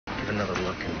another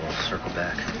look and we'll circle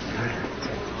back.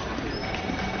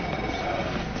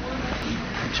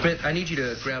 Schmidt, I need you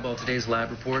to grab all today's lab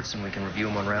reports and we can review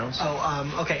them on rounds.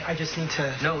 Oh, okay. I just need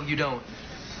to... No, you don't.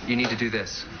 You need to do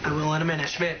this. I will in a minute.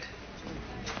 Schmidt.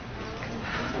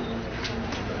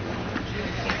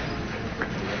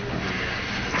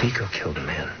 Nico killed a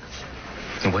man.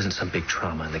 It wasn't some big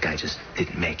trauma and the guy just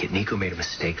didn't make it. Nico made a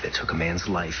mistake that took a man's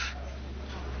life.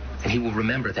 And he will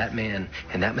remember that man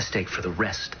and that mistake for the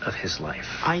rest of his life.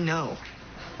 I know.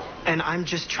 And I'm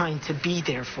just trying to be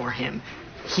there for him.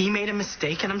 He made a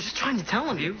mistake, and I'm just trying to tell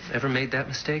him. Have you ever made that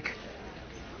mistake?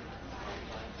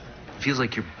 It feels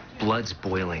like your blood's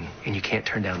boiling, and you can't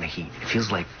turn down the heat. It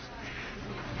feels like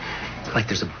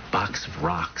there's a box of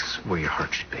rocks where your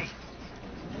heart should be.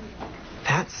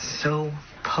 That's so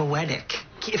poetic.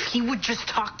 If he would just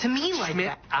talk to me like Schmidt,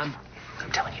 that.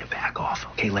 I'm telling you to back off,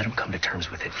 okay? Let him come to terms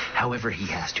with it, however he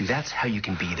has to. That's how you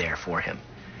can be there for him.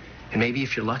 And maybe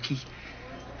if you're lucky,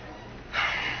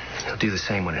 he'll do the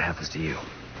same when it happens to you.